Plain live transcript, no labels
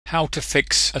How to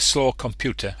fix a slow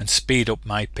computer and speed up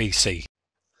my PC.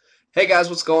 Hey guys,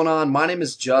 what's going on? My name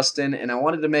is Justin and I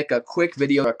wanted to make a quick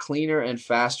video on a cleaner and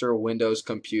faster Windows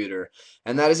computer.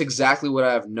 And that is exactly what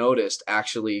I've noticed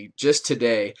actually just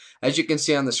today. As you can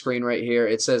see on the screen right here,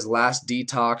 it says last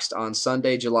detoxed on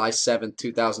Sunday, July 7th,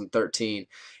 2013.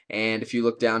 And if you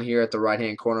look down here at the right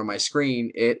hand corner of my screen,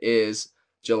 it is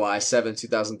July 7th,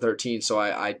 2013. So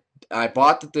I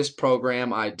bought this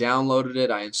program, I downloaded it,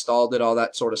 I installed it, all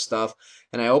that sort of stuff,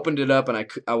 and I opened it up and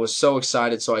I was so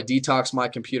excited. So I detoxed my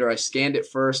computer. I scanned it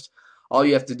first. All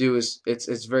you have to do is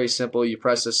it's very simple. You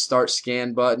press the start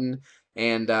scan button,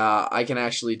 and I can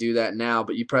actually do that now.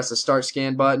 But you press the start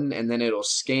scan button, and then it'll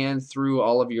scan through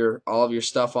all of your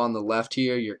stuff on the left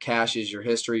here, your caches, your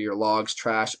history, your logs,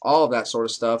 trash, all of that sort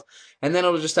of stuff. And then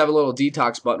it'll just have a little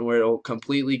detox button where it'll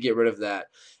completely get rid of that.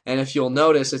 And if you'll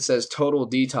notice, it says total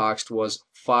detoxed was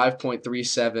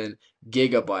 5.37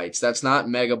 gigabytes. That's not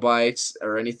megabytes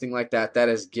or anything like that. That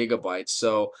is gigabytes.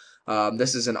 So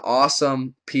this is an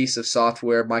awesome piece of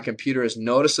software. My computer is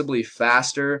noticeably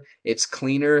faster. It's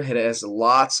cleaner. It has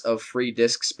lots of free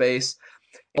disk space.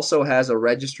 It also has a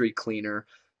registry cleaner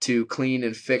to clean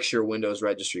and fix your Windows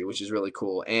registry, which is really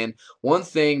cool. And one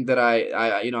thing that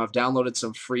I've downloaded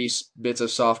some free bits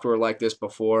of software like this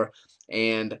before,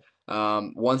 and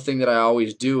one thing that I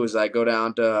always do is I go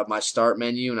down to my start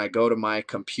menu and I go to my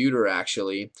computer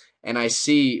actually, and I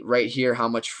see right here how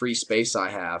much free space I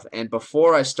have. And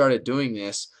before I started doing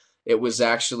this, it was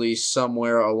actually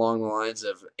somewhere along the lines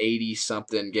of 80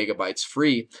 something gigabytes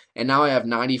free, and now I have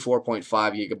 94.5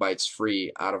 gigabytes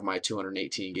free out of my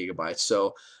 218 gigabytes.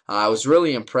 So I was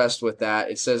really impressed with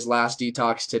that. It says last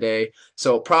detox today,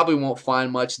 so it probably won't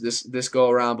find much this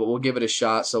go around, but we'll give it a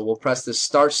shot. So we'll press the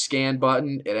start scan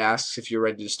button. It asks if you're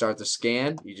ready to start the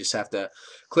scan. You just have to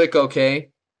click OK.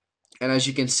 And as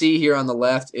you can see here on the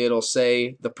left, it'll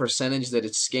say the percentage that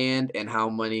it's scanned and how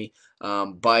many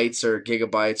bytes or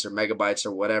gigabytes or megabytes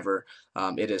or whatever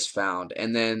it has found.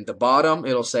 And then the bottom,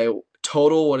 it'll say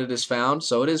total what it has found.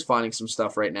 So it is finding some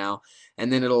stuff right now.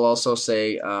 And then it'll also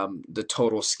say the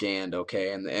total scanned,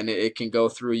 okay? And it can go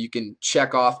through, you can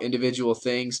check off individual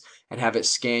things and have it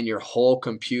scan your whole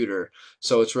computer.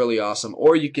 So it's really awesome.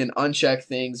 Or you can uncheck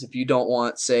things if you don't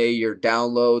want, say, your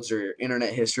downloads or your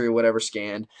internet history or whatever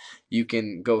scanned. You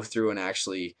can go through and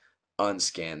actually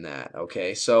unscan that,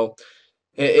 okay? So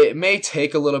it may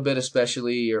take a little bit,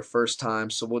 especially your first time,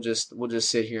 so we'll just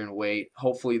sit here and wait.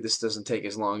 Hopefully this doesn't take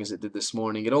as long as it did this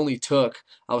morning. It only took,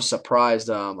 I was surprised,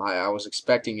 I was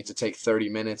expecting it to take 30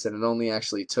 minutes, and it only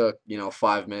actually took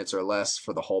 5 minutes or less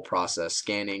for the whole process,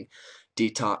 scanning,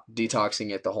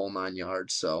 detoxing it, the whole 9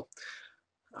 yards. So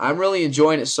I'm really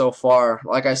enjoying it so far.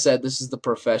 Like I said, this is the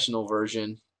professional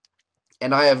version.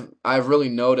 And I've really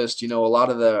noticed, a lot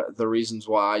of the reasons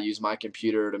why I use my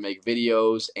computer to make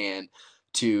videos and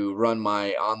to run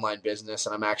my online business,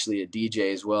 and I'm actually a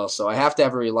DJ as well. So I have to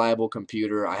have a reliable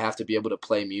computer. I have to be able to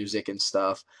play music and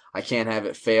stuff. I can't have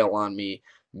it fail on me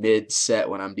mid-set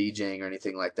when I'm DJing or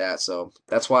anything like that. So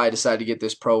that's why I decided to get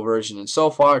this pro version. And so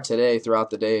far today,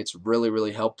 throughout the day, it's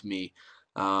really helped me.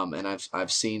 And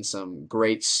I've seen some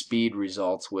great speed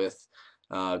results with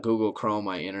Google Chrome,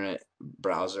 my internet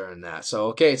browser, and that. So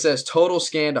okay, it says total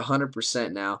scanned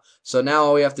 100% now. So now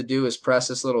all we have to do is press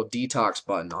this little detox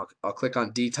button. I'll click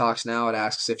on detox now. It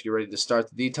asks if you're ready to start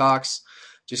the detox.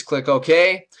 Just click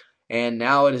OK, and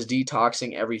now it is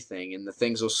detoxing everything, and the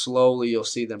things you'll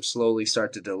see them slowly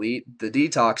start to delete. The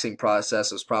detoxing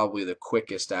process is probably the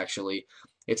quickest actually.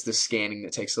 It's the scanning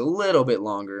that takes a little bit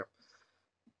longer,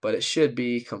 but it should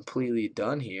be completely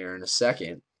done here in a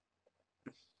second.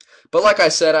 But like I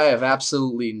said, I have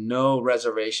absolutely no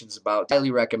reservations about it. I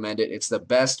highly recommend it. It's the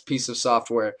best piece of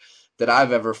software that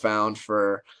I've ever found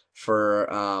for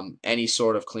any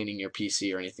sort of cleaning your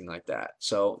PC or anything like that.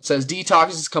 So it says detox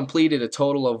is completed. A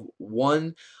total of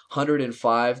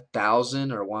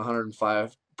 105,000 or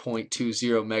 105.20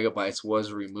 megabytes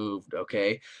was removed.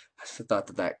 Okay, I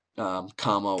thought that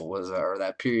comma was or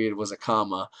that period was a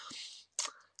comma.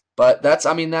 But but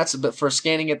for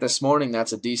scanning it this morning,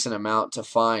 that's a decent amount to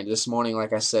find. This morning,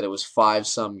 like I said, it was 5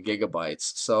 some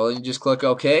gigabytes. So you just click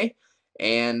OK,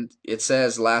 and it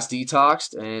says last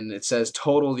detoxed, and it says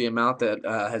total the amount that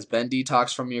has been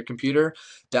detoxed from your computer.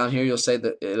 Down here, it'll say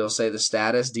the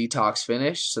status detox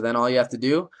finished. So then all you have to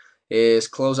do is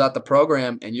close out the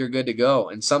program, and you're good to go.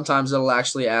 And sometimes it'll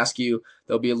actually ask you.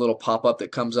 There'll be a little pop-up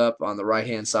that comes up on the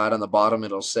right-hand side on the bottom.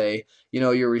 It'll say,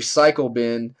 your recycle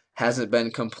bin hasn't been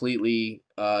completely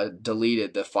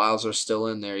deleted. The files are still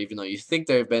in there, even though you think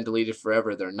they've been deleted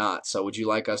forever, they're not. So would you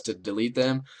like us to delete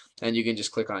them? And you can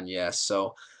just click on yes.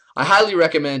 So I highly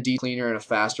recommend Deep Cleaner and a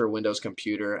faster Windows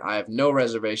computer. I have no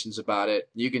reservations about it.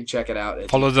 You can check it out at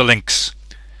Follow the links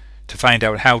to find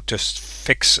out how to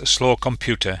fix a slow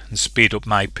computer and speed up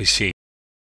my PC.